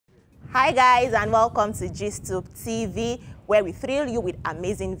Hi guys, and welcome to GISTUBE TV, where we thrill you with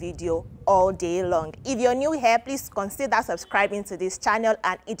amazing video all day long. If you're new here, please consider subscribing to this channel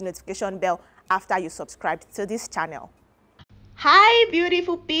and hit the notification bell after you subscribe to this channel. Hi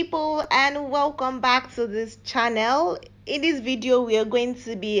beautiful people, and welcome back to this channel. In this video we are going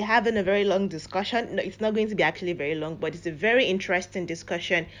to be having a very long discussion. No, it's not going to be actually very long, but it's a very interesting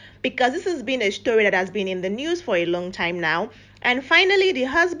discussion because this has been a story that has been in the news for a long time now, and finally the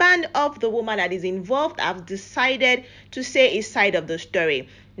husband of the woman that is involved have decided to say his side of the story.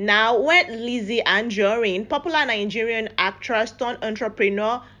 Now, when Lizzy Anjorin, popular Nigerian actress turned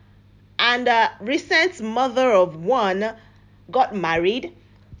entrepreneur and recent mother of one, got married,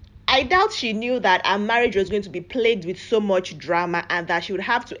 I doubt she knew that her marriage was going to be plagued with so much drama and that she would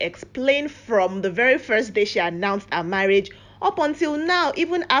have to explain from the very first day she announced her marriage up until now,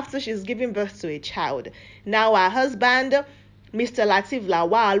 even after she's given birth to a child. Now, her husband, Mr. Lateef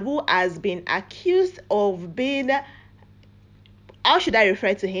Lawal, who has been accused of being, how should I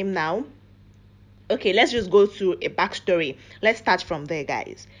refer to him now? Okay, let's just go to a backstory. Let's start from there,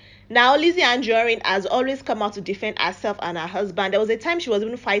 guys. Now, Lizzy Anjorin has always come out to defend herself and her husband. There was a time she was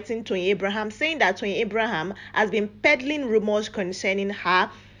even fighting Tony Abraham, saying that Tony Abraham has been peddling rumors concerning her.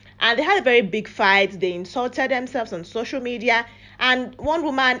 And they had a very big fight. They insulted themselves on social media. And one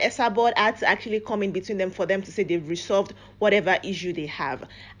woman, Esabod, had to actually come in between them for them to say they've resolved whatever issue they have.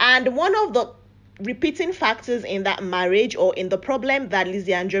 And one of the repeating factors in that marriage, or in the problem that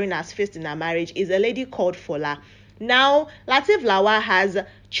Lizzy Anjorin has faced in her marriage, is a lady called Fola. Now, Lateef Lawal has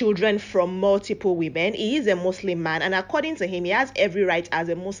children from multiple women. He is a Muslim man, and according to him, he has every right as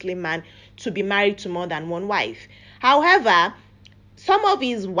a Muslim man to be married to more than one wife. However, some of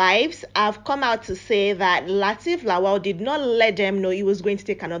his wives have come out to say that Lateef Lawal did not let them know he was going to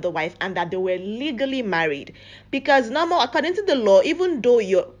take another wife and that they were legally married. Because normal, according to the law, even though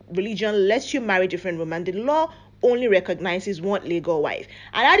your religion lets you marry different women, the law only recognizes one legal wife.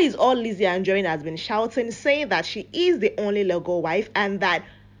 And that is all Lizzy Anjorin has been shouting, saying that she is the only legal wife and that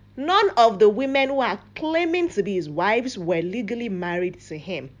none of the women who are claiming to be his wives were legally married to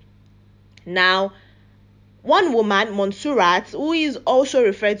him. Now, one woman, Monsurat, who is also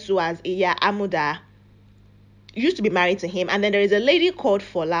referred to as Iya Amuda, used to be married to him. And then there is a lady called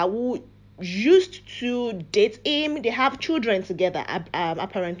Fola who used to date him. They have children together,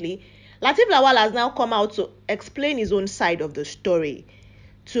 apparently. Lateef Lawal has now come out to explain his own side of the story,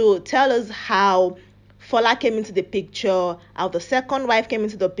 to tell us how Fola came into the picture, how the second wife came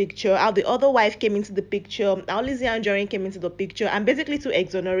into the picture, how the other wife came into the picture, how Lizzy Anjorin came into the picture, and basically to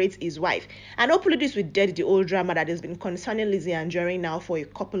exonerate his wife. And hopefully this will dead the old drama that has been concerning Lizzy Anjorin now for a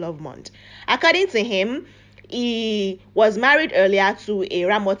couple of months. According to him, he was married earlier to a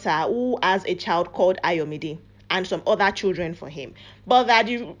Ramota who has a child called Ayomide and some other children for him, but that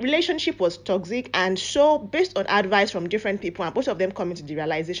the relationship was toxic, and so based on advice from different people, and both of them coming to the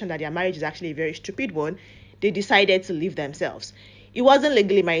realization that their marriage is actually a very stupid one, they decided to leave themselves. He wasn't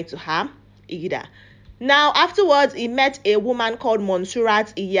legally married to her either. Now, afterwards, he met a woman called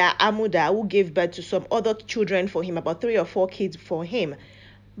Monsurat Iya Amuda, who gave birth to some other children for him, about 3 or 4 kids for him.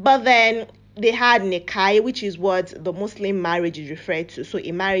 But then they had Nikai, which is what the Muslim marriage is referred to. So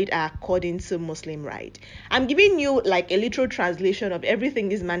he married her according to Muslim rite. I'm giving you like a literal translation of everything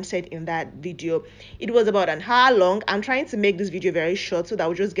this man said in that video. It was about an hour long. I'm trying to make this video very short so that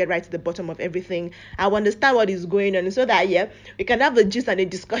we'll just get right to the bottom of everything. I will understand what is going on so that, yeah, we can have a gist and a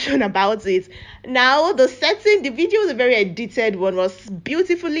discussion about it. Now, the setting, the video was a very edited one, was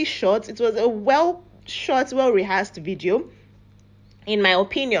beautifully shot. It was a well shot, well rehearsed video, in my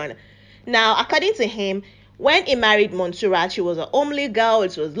opinion. Now, according to him, when he married Monsurat, she was a homely girl.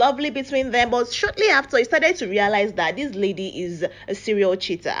 It was lovely between them. But shortly after, he started to realize that this lady is a serial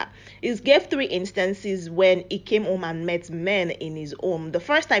cheater. He gave 3 instances when he came home and met men in his home. The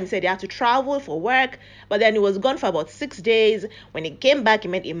first time he said he had to travel for work, but then he was gone for about 6 days. When he came back, he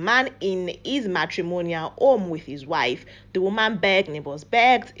met a man in his matrimonial home with his wife. The woman begged, neighbors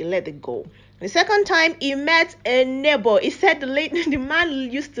begged, he let it go. The second time, he met a neighbor. He said the man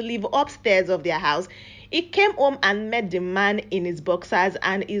used to live upstairs of their house. He came home and met the man in his boxers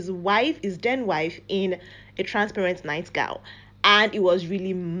and his wife, his then wife, in a transparent nightgown. And he was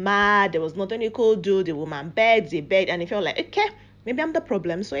really mad. There was nothing he could do. The woman begged, they begged, and he felt like, okay, maybe I'm the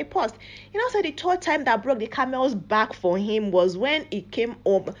problem. So he paused. You know, so the third time that broke the camel's back for him was when he came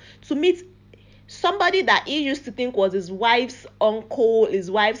home to meet somebody that he used to think was his wife's uncle, his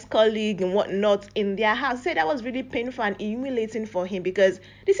wife's colleague and whatnot in their house. He said that was really painful and humiliating for him because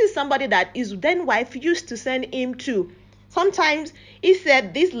this is somebody that his then wife used to send him to. Sometimes he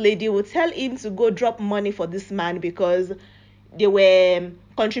said this lady would tell him to go drop money for this man because they were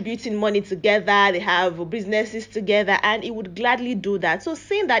contributing money together, they have businesses together, and he would gladly do that. So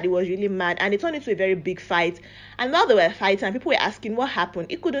seeing that, he was really mad, and it turned into a very big fight. And while they were fighting and people were asking what happened,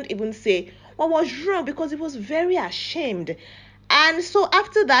 he couldn't even say what was wrong because he was very ashamed. And so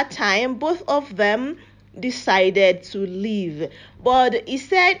after that time, both of them decided to leave. But he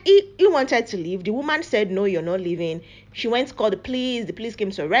said he wanted to leave. The woman said, no, you're not leaving. She went to call the police. The police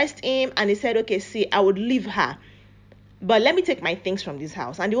came to arrest him, and he said, okay, see, I would leave her, but let me take my things from this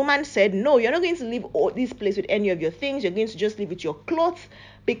house. And the woman said, no, you're not going to leave this place with any of your things. You're going to just leave with your clothes,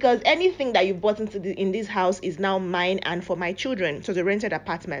 because anything that you bought in this house is now mine and for my children. So they rented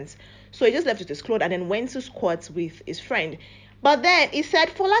apartments. So he just left with his clothes and then went to squat with his friend. But then he said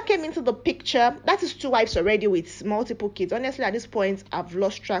Fola came into the picture. That is 2 wives already with multiple kids. Honestly, at this point, I've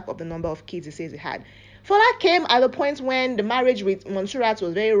lost track of the number of kids he says he had. Fola came at the point when the marriage with Montserrat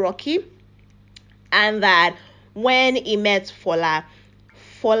was very rocky, and that when he met Fola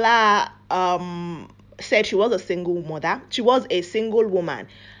said she was a single mother. She was a single woman,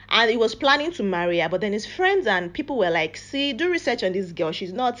 and he was planning to marry her. But then his friends and people were like, see, do research on this girl.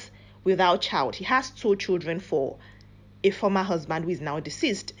 She's not without child. He has 2 children for a former husband who is now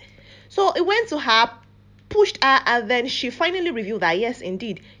deceased. So he went to her, pushed her, and then she finally revealed that yes,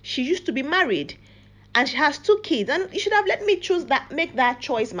 indeed, she used to be married and she has 2 kids, and you should have let me make that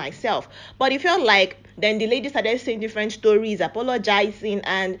choice myself. But it felt like then the lady started saying different stories, apologizing,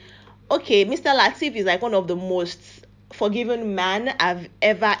 and okay, Mr. Latif is like one of the most forgiving man I've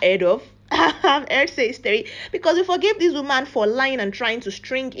ever heard of. I've heard say story, because he forgave this woman for lying and trying to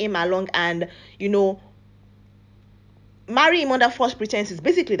string him along and marry him under false pretenses.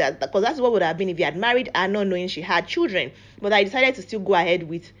 Basically, that, because that's what would have been if he had married her not knowing she had children. But I decided to still go ahead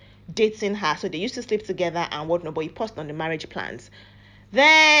with dating her. So they used to sleep together and whatnot, but he paused on the marriage plans.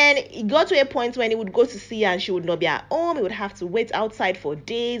 Then it got to a point when he would go to see her and she would not be at home. He would have to wait outside for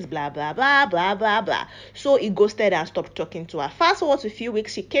days, blah, blah, blah, blah, blah, blah. So he ghosted and stopped talking to her. Fast forward to a few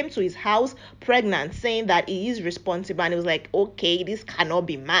weeks, she came to his house pregnant, saying that he is responsible. And he was like, okay, this cannot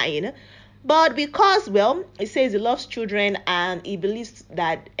be mine. But because, well, he says he loves children and he believes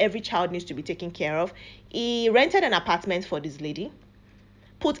that every child needs to be taken care of, he rented an apartment for this lady,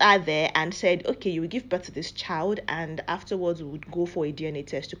 put her there, and said, okay, you will give birth to this child, and afterwards we would go for a DNA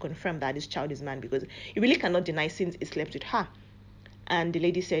test to confirm that this child is mine, because you really cannot deny since he slept with her. And the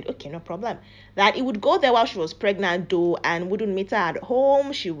lady said, okay, no problem. That he would go there while she was pregnant though, and wouldn't meet her at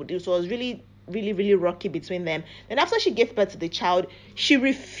home. It was really, really, really rocky between them. Then after she gave birth to the child, she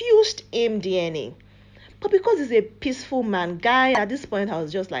refused him DNA. But because he's a peaceful man, guy, at this point I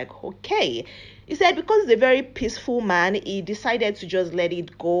was just like, okay. He said because he's a very peaceful man, he decided to just let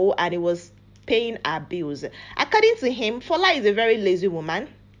it go, and he was paying her bills. According to him, Fola is a very lazy woman.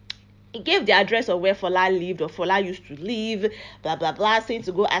 He gave the address of where Fola lived or Fola used to live, blah, blah, blah, saying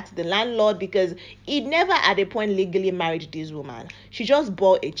to go ask the landlord, because he never at a point legally married this woman. She just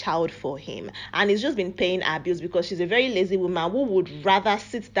bore a child for him, and he's just been paying her bills because she's a very lazy woman who would rather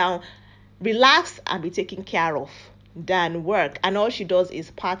sit down, relax, and be taken care of than work. And all she does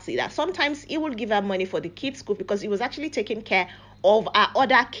is party. That sometimes he will give her money for the kids' school, because he was actually taking care of her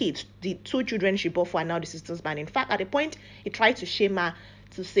other kids, the 2 children she bought for her now deceased husband. In fact, at a point, he tried to shame her,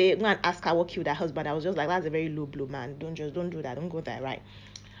 to say, go and ask her what killed her husband. I was just like, that's a very low blow, man. Don't do that. Don't go there, right?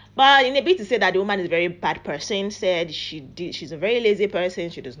 But in a bit to say that the woman is a very bad person, said she's a very lazy person,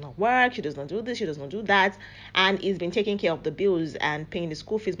 she does not work, she does not do this, she does not do that, and he's been taking care of the bills and paying the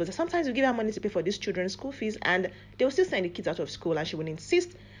school fees. But sometimes we give her money to pay for these children's school fees, and they will still send the kids out of school, and she would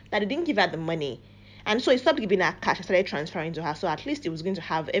insist that they didn't give her the money. And so he stopped giving her cash and started transferring to her. So at least he was going to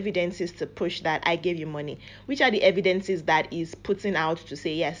have evidences to push that I gave you money. Which are the evidences that he's putting out to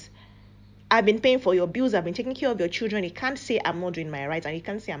say, yes, I've been paying for your bills, I've been taking care of your children. He can't say I'm not doing my rights, and he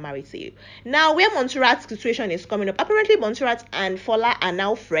can't say I'm married to you. Now, where Montserrat's situation is coming up, apparently Montserrat and Fola are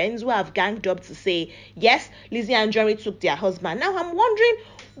now friends who have ganged up to say, yes, Lizzy and Anjorin took their husband. Now, I'm wondering,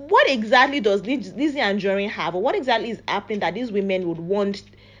 what exactly does Lizzy and Anjorin have, or what exactly is happening that these women would want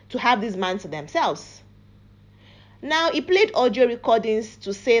to have this man to themselves? Now, he played audio recordings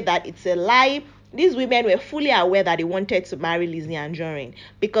to say that it's a lie. These women were fully aware that they wanted to marry Lizzy and Anjorin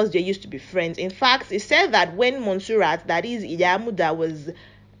because they used to be friends. In fact, he said that when Montserrat, that is Iyamuda,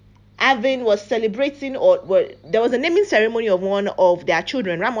 was celebrating, there was a naming ceremony of one of their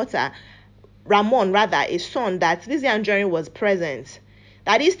children, Ramon, a son, that Lizzy Anjorin was present.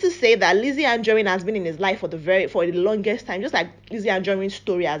 That is to say that Lizzy Anjorin has been in his life for the longest time, just like Lizzy Anjorin's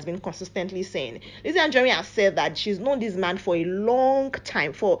story has been consistently saying. Lizzy Anjorin has said that she's known this man for a long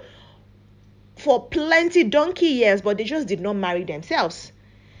time, for plenty donkey years, but they just did not marry themselves.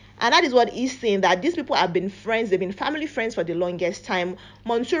 And that is what he's saying, that these people have been friends, they've been family friends for the longest time.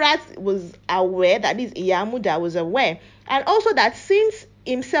 Monsurat was aware, that this Iyamuda was aware. And also that since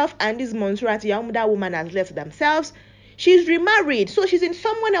himself and this Monsurat Iyamuda woman has left themselves, she's remarried. So she's in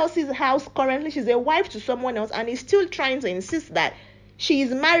someone else's house currently. She's a wife to someone else, and he's still trying to insist that she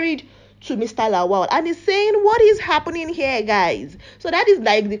is married to Mr. Lawal. And he's saying, what is happening here, guys? So that is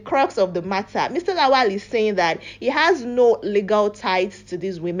like the crux of the matter. Mr. Lawal is saying that he has no legal ties to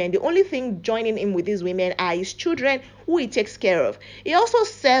these women. The only thing joining him with these women are his children, who he takes care of. He also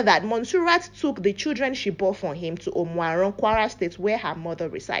said that Monsurat took the children she bore for him to Omuaran, Kwara State, where her mother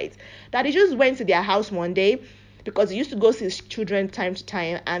resides. That he just went to their house one day, because he used to go see his children time to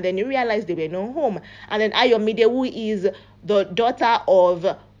time, and then he realized they were not home. And then Ayomide, who is the daughter of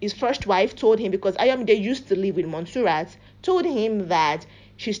his first wife, told him, because Ayomide used to live with Monsurat, told him that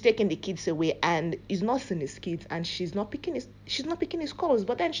she's taking the kids away and he's not seeing his kids, and she's not picking his calls.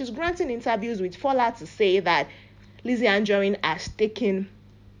 But then she's granting interviews with Fola to say that Lizzy Anjorin has taken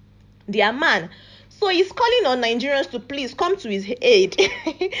their man. So he's calling on Nigerians to please come to his aid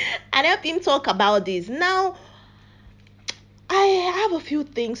and help him talk about this. Now, I have a few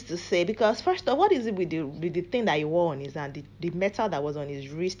things to say, because first of all, what is it with the thing that he wore on his hand, the metal that was on his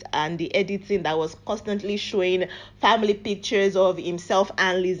wrist, and the editing that was constantly showing family pictures of himself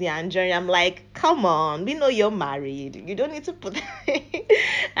and Lizzy Anjorin? I'm like, come on, we know you're married. You don't need to put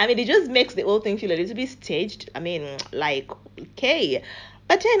I mean, it just makes the whole thing feel a little bit staged. I mean, like, okay.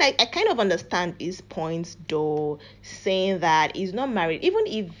 But then I kind of understand his points, though, saying that he's not married, even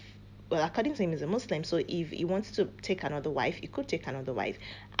if, well, according to him, he's a Muslim, so if he wants to take another wife, he could take another wife.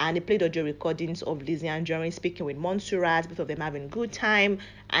 And they played audio recordings of Lizzy Anjorin speaking with Monsurat, both of them having a good time.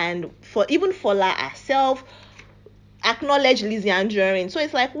 And for even Fola herself acknowledge Lizzy Anjorin. So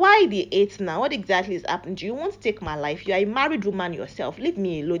it's like, why the hate now? What exactly is happening? Do you want to take my life? You are a married woman yourself. Leave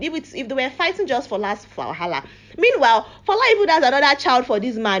me alone. If they were fighting just for last for Hala. Meanwhile, Fola even has another child for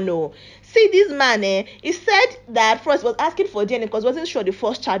this man. No. See, this man, he said that first was asking for DNA because wasn't sure the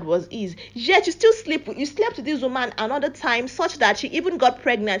first child was his. Yet you slept with this woman another time, such that she even got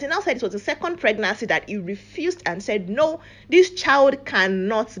pregnant. And now said it was the second pregnancy that he refused and said, no, this child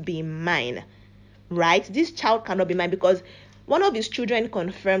cannot be mine. Right? This child cannot be mine, because one of his children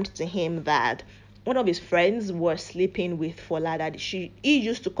confirmed to him that one of his friends was sleeping with Fola, that he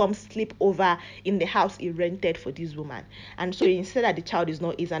used to come sleep over in the house he rented for this woman. And so he said that the child is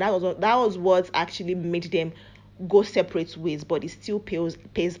not his, and that was what actually made them go separate ways. But he still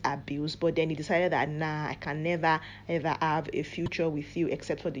pays her bills. But then he decided that, nah, I can never ever have a future with you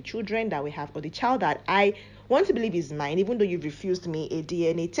except for the children that we have, or the child that I want to believe is mine, even though you've refused me a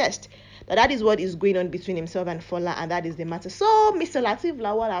DNA test. That is what is going on between himself and Fola, and that is the matter. So Mr. Lateef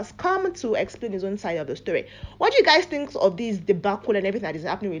Lawal has come to explain his own side of the story. What do you guys think of this debacle and everything that is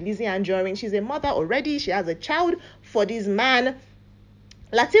happening with Lizzy Anjorin? She's a mother already. She has a child for this man.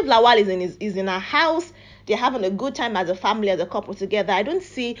 Lateef Lawal is in her house. They're having a good time as a family, as a couple together. I don't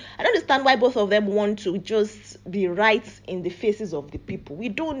understand why both of them want to just be right in the faces of the people. We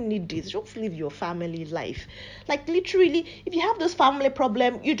don't need this. Just live your family life. Like, literally, if you have this family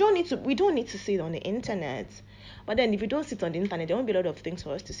problem, we don't need to see it on the internet. But then if you don't sit on the internet, there won't be a lot of things for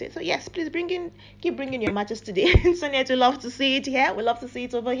us to say. So yes, please keep bringing your matches today. Sonia, we love to see it here. We love to see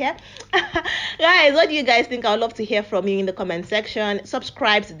it over here. Guys, what do you guys think? I would love to hear from you in the comment section.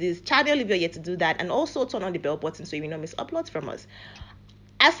 Subscribe to this channel if you're yet to do that, and also turn on the bell button so you will not miss uploads from us.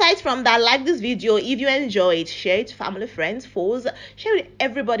 Aside from that, like this video if you enjoy it, share it to family, friends, foes, share it with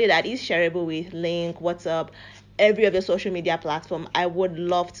everybody that is shareable with. Link, WhatsApp, every other social media platform. I would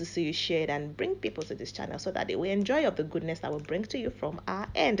love to see you share it and bring people to this channel so that they will enjoy of the goodness that will bring to you from our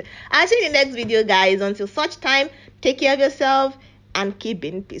end. I'll see you in the next video, guys. Until such time, take care of yourself and keep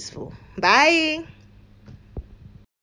being peaceful. Bye.